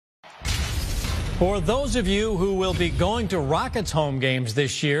For those of you who will be going to Rockets home games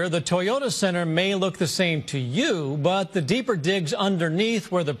this year, the Toyota Center may look the same to you, but the deeper digs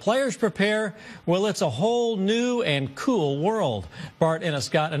underneath where the players prepare, well, it's a whole new and cool world. Bart Ennis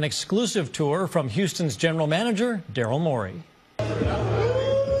got an exclusive tour from Houston's general manager, Daryl Morey.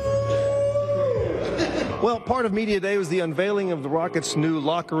 Well, part of Media Day was the unveiling of the Rockets' new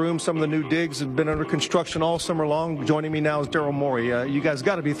locker room. Some of the new digs have been under construction all summer long. Joining me now is Daryl Morey. You guys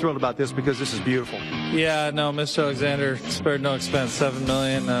got to be thrilled about this because this is beautiful. Yeah, no, Mr. Alexander spared no expense, $7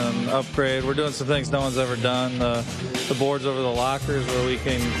 million upgrade. We're doing some things no one's ever done. The boards over the lockers where we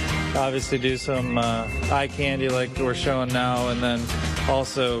can obviously do some eye candy like we're showing now, and then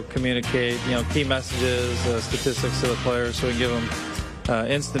also communicate, key messages, statistics to the players so we can give them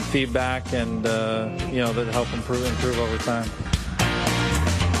instant feedback and that help improve over time.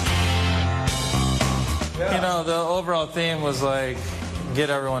 The overall theme was like get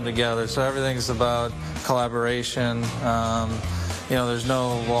everyone together, so everything's about collaboration. There's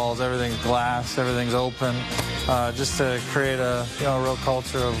no walls, everything's glass, everything's open, just to create a real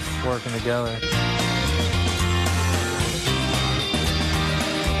culture of working together.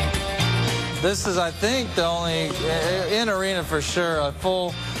 This is, I think, the only in arena for sure a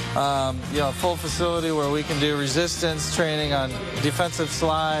full facility where we can do resistance training on defensive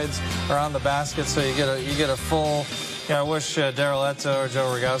slides around the basket. So you get a full. I wish Darrell Eto or Joe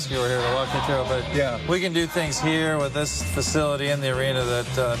Rogowski were here to walk you through, but yeah, we can do things here with this facility in the arena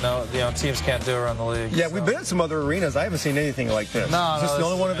that teams can't do around the league. Yeah, so. We've been in some other arenas. I haven't seen anything like this. Is this the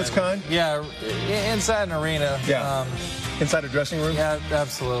only one of its kind? Yeah, inside an arena. Yeah, inside a dressing room. Yeah,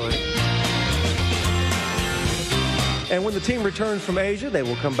 absolutely. And when the team returns from Asia, they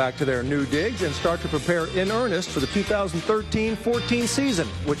will come back to their new digs and start to prepare in earnest for the 2013-14 season,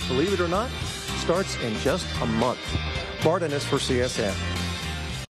 which, believe it or not, starts in just a month. Bart Ennis for CSN.